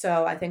that.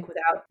 So I think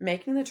without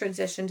making the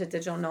transition to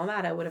digital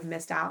nomad, I would have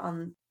missed out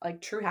on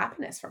true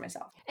happiness for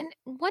myself. And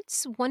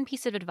what's one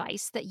piece of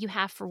advice that you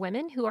have for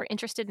women who are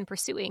interested in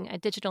pursuing a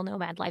digital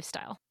nomad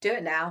lifestyle? Do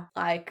it now.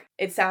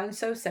 It sounds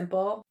so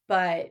simple,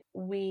 but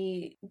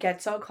we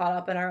get so caught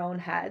up in our own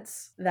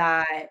heads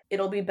that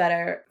it'll be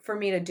better for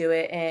me to do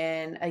it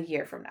in a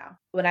year from now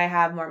when I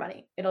have more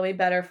money. It'll be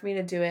better for me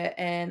to do it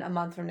in a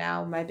month from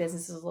now when my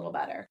business is a little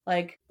better.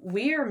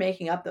 We are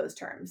making up those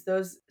terms.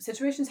 Those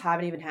situations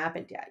haven't even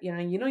happened yet.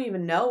 You don't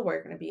even know where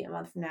you're going to be a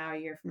month from now, a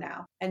year from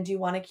now. And do you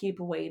want to keep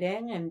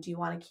waiting? And do you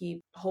want to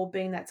keep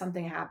hoping that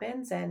something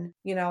happens? And,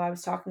 I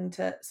was talking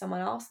to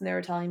someone else and they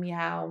were telling me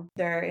how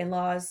their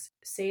in-laws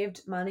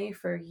saved money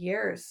for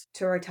years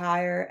to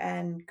retire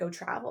and go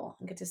travel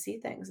and get to see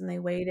things. And they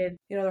waited,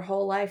 their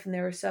whole life and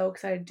they were so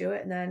excited to do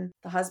it. And then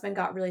the husband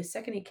got really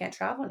sick and he can't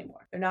travel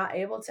anymore. They're not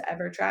able to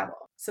ever travel.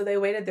 So they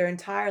waited their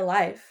entire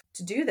life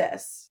to do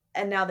this.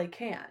 And now they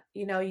can't.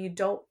 You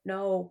don't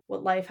know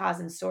what life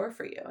has in store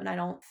for you. And I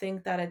don't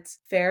think that it's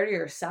fair to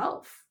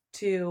yourself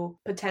to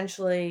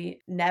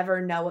potentially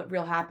never know what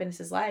real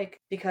happiness is like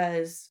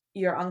because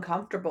you're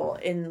uncomfortable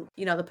in,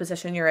 the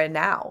position you're in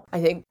now.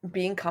 I think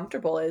being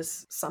comfortable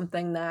is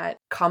something that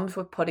comes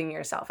with putting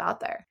yourself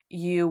out there.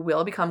 You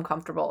will become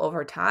comfortable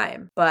over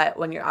time, but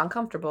when you're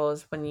uncomfortable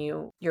is when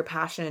your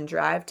passion and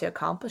drive to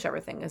accomplish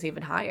everything is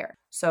even higher.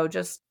 So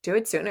just do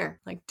it sooner.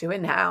 Do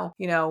it now.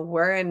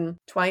 We're in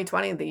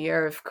 2020, the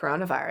year of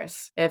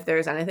coronavirus. If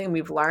there's anything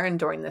we've learned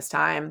during this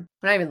time,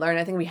 not even learned,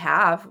 I think we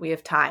have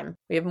time.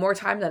 We have more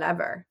time than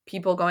ever.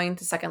 People going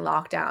into second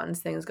lockdowns,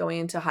 things going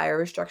into higher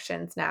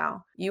restrictions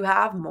now. You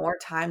have more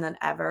time than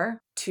ever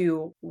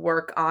to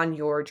work on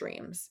your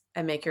dreams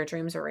and make your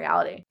dreams a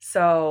reality.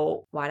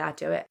 So why not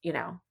do it?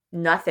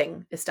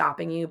 Nothing is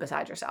stopping you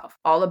besides yourself.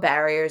 All the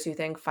barriers you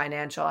think,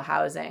 financial,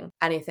 housing,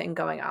 anything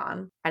going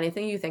on,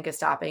 anything you think is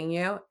stopping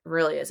you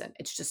really isn't.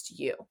 It's just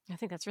you. I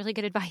think that's really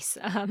good advice.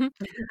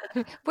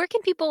 Where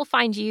can people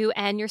find you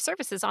and your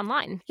services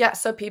online? Yeah,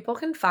 so people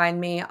can find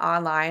me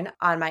online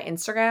on my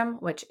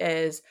Instagram, which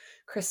is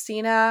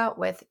Christina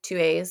with 2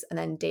 A's and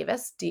then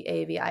Davis,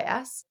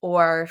 Davis,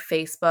 or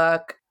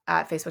Facebook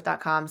at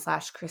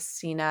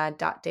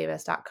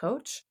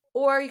facebook.com/christina.davis.coach.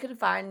 Or you can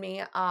find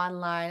me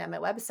online at my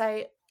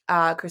website,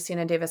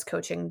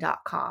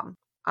 ChristinaDavisCoaching.com.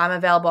 I'm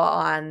available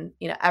on,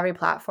 every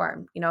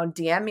platform.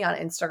 DM me on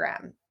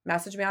Instagram,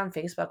 message me on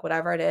Facebook,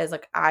 whatever it is.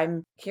 Like,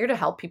 I'm here to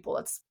help people.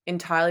 It's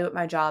entirely what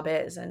my job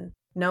is. And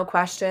no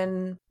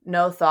question,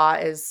 no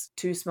thought is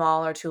too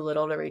small or too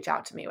little to reach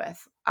out to me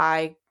with.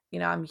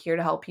 I'm here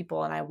to help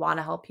people, and I want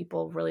to help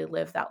people really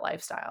live that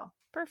lifestyle.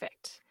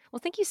 Perfect. Well,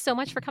 thank you so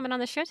much for coming on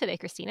the show today,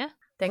 Christina.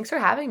 Thanks for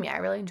having me. I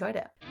really enjoyed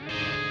it.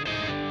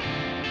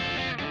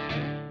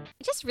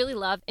 I just really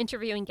love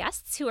interviewing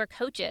guests who are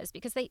coaches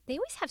because they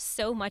always have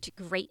so much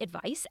great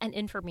advice and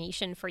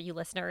information for you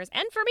listeners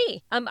and for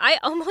me. I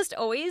almost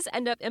always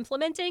end up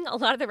implementing a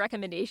lot of the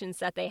recommendations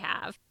that they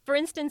have. For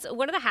instance,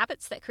 one of the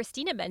habits that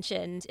Christina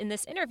mentioned in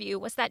this interview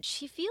was that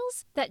she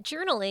feels that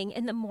journaling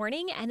in the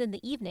morning and in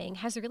the evening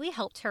has really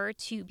helped her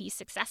to be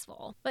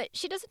successful. But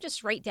she doesn't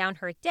just write down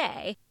her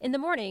day. In the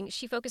morning,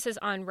 she focuses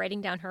on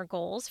writing down her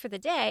goals for the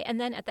day, and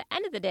then at the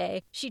end of the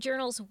day, she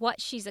journals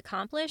what she's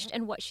accomplished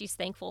and what she's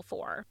thankful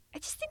for. I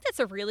just think that's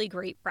a really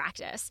great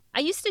practice. I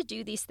used to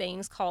do these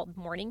things called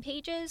morning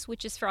pages,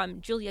 which is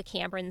from Julia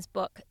Cameron's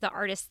book, The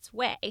Artist's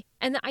Way.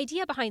 And the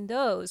idea behind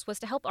those was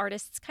to help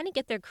artists kind of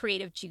get their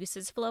creative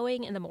juices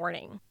flowing in the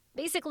morning.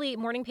 Basically,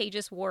 morning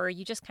pages were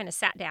you just kind of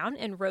sat down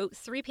and wrote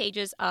 3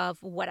 pages of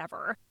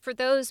whatever. For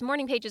those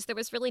morning pages, there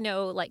was really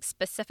no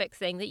specific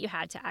thing that you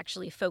had to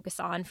actually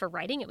focus on for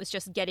writing. It was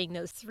just getting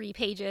those 3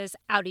 pages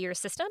out of your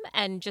system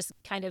and just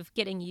kind of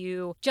getting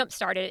you jump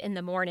started in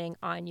the morning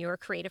on your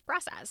creative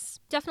process.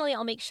 Definitely,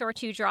 I'll make sure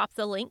to drop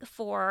the link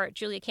for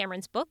Julia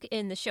Cameron's book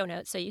in the show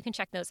notes so you can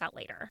check those out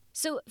later.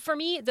 So for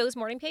me, those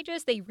morning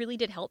pages, they really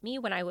did help me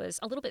when I was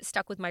a little bit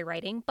stuck with my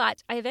writing,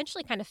 but I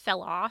eventually kind of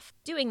fell off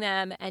doing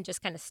them and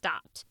just kind of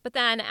stopped. But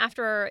then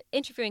after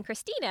interviewing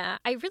Christina,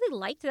 I really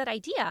liked that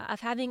idea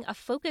of having a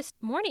focused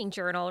morning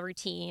journal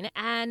routine.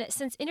 And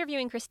since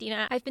interviewing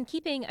Christina, I've been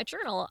keeping a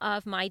journal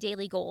of my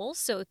daily goals.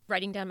 So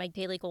writing down my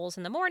daily goals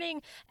in the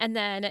morning, and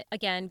then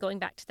again, going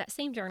back to that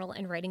same journal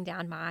and writing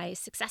down my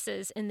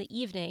successes in the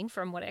evening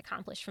from what I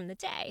accomplished from the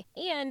day,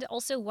 and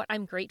also what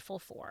I'm grateful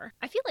for.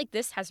 I feel like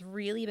this has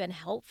really been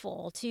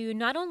helpful to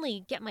not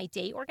only get my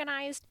day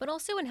organized, but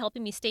also in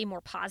helping me stay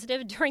more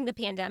positive during the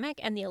pandemic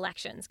and the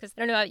elections. Because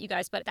I don't know about you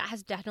guys, but that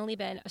has definitely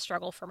been a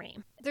struggle for me.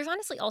 There's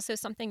honestly also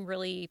something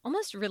really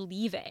almost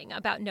relieving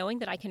about knowing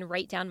that I can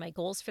write down my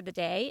goals for the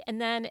day. And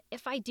then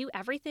if I do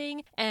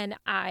everything and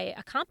I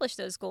accomplish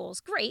those goals,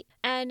 great.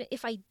 And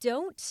if I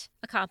don't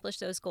accomplish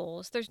those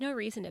goals, there's no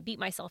reason to beat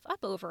myself up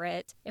over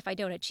it. If I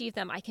don't achieve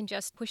them, I can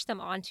just push them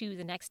on to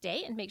the next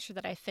day and make sure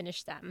that I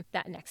finish them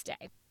that next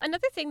day.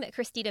 Another thing that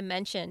Christina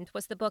mentioned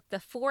was the book, The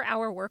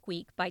 4-Hour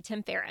Workweek by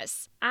Tim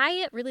Ferriss.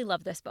 I really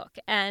love this book,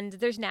 and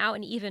there's now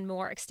an even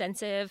more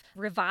extensive,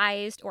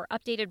 revised, or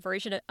updated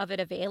version of it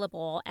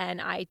available.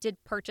 And I did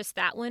purchase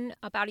that one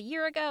about a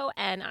year ago,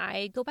 and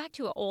I go back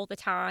to it all the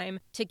time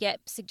to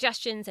get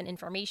suggestions and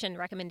information,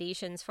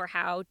 recommendations for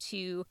how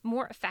to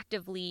more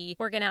effectively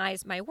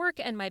organize my work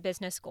and my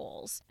business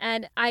goals.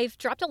 And I've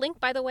dropped a link,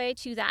 by the way,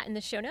 to that in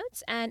the show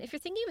notes. And if you're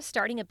thinking of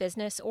starting a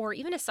business or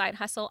even a side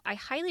hustle, I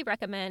highly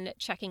recommend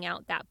checking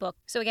out that book.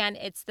 So again,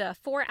 it's The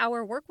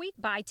 4-Hour Workweek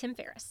by Tim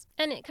Ferriss.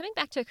 And coming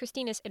back to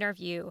Christina's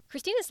interview,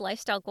 Christina's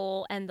lifestyle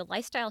goal and the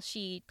lifestyle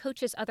she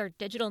coaches other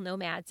digital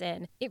nomads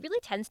in, it really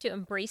tends to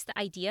embrace the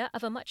idea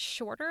of a much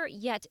shorter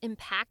yet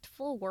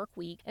impactful work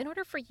week in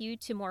order for you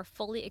to more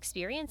fully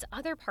experience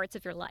other parts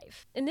of your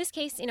life. In this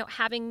case,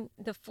 having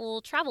the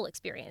full travel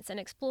experience and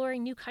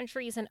exploring new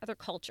countries and other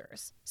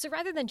cultures. So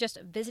rather than just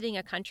visiting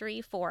a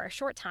country for a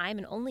short time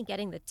and only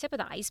getting the tip of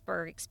the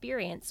iceberg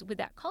experience with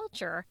that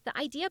culture, the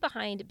idea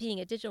behind being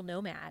a digital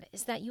nomad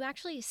is that you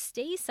actually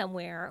stay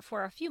somewhere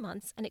for a few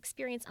months and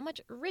experience a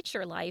much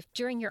richer life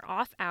during your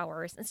off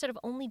hours instead of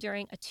only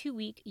during a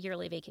 2-week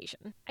yearly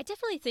vacation. I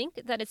definitely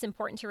think that it's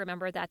important to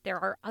remember that there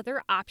are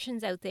other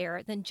options out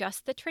there than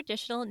just the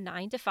traditional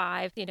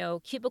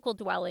 9-to-5, cubicle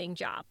dwelling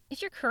job.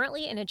 If you're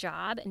currently in a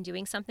job and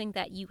doing something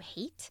that you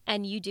hate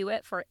and you do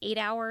it for 8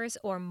 hours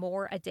or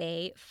more a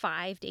day,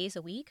 5 days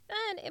a week,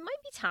 then it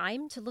might be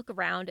time to look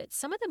around at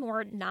some of the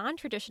more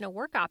non-traditional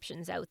work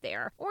options out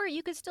there. Or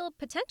you could still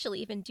potentially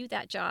even do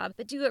that job,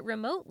 but do it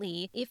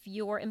remotely if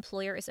your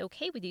employer is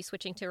okay with you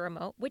switching to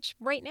remote, which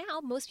right now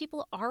most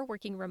people are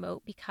working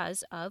remote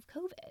because of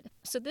COVID.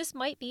 So this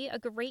might be a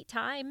great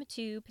time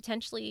to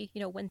potentially,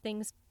 when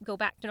things go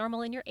back to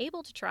normal and you're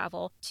able to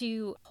travel,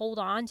 to hold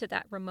on to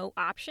that remote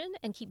option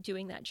and keep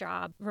doing that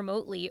job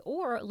remotely,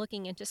 or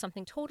looking into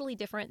something totally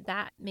different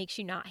that makes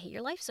you not hate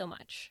your life so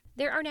much.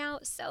 There are now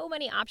so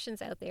many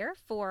options out there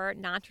for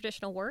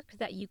non-traditional work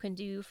that you can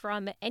do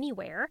from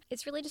anywhere.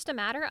 It's really just a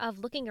matter of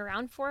looking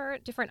around for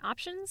different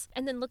options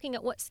and then looking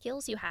at what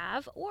skills you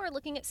have or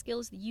looking at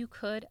skills that you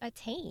could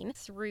attain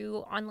through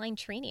online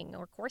training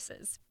or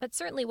courses. That's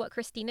certainly what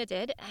Christina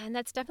did, and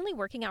that's definitely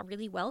working out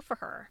really well for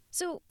her.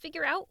 So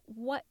figure out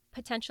what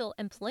potential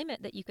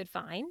employment that you could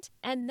find.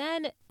 And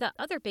then the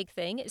other big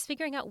thing is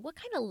figuring out what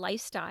kind of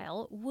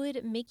lifestyle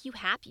would make you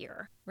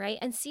happier, right?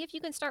 And see if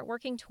you can start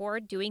working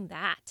toward doing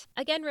that.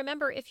 Again,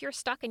 remember, if you're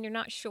stuck and you're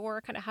not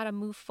sure kind of how to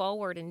move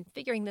forward and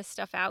figuring this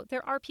stuff out,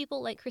 there are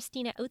people like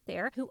Christina out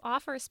there who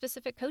offer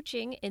specific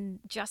coaching in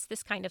just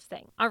this kind of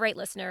thing. All right,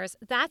 listeners,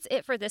 that's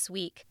it for this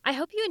week. I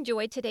hope you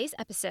enjoyed today's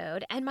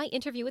episode and my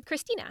interview with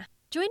Christina.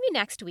 Join me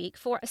next week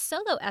for a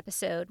solo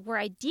episode where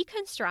I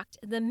deconstruct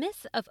the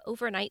myth of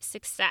overnight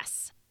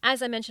success.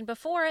 As I mentioned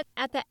before,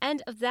 at the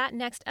end of that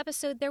next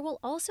episode, there will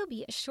also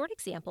be a short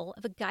example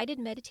of a guided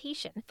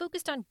meditation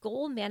focused on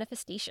goal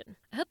manifestation.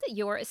 I hope that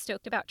you're as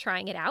stoked about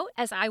trying it out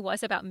as I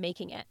was about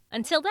making it.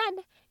 Until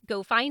then,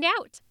 go find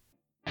out.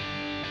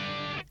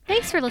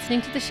 Thanks for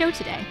listening to the show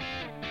today.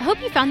 I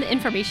hope you found the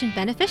information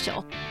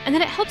beneficial and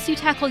that it helps you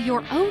tackle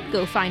your own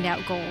Go Find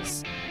Out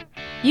goals.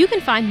 You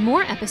can find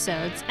more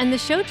episodes and the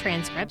show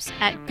transcripts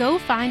at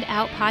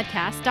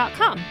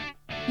gofindoutpodcast.com.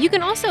 You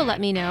can also let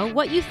me know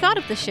what you thought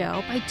of the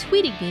show by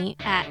tweeting me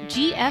at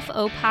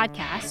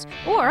GFOpodcast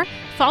or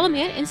follow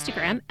me on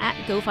Instagram at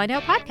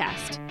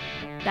GoFindOutPodcast.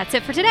 That's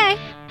it for today.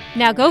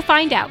 Now go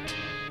find out.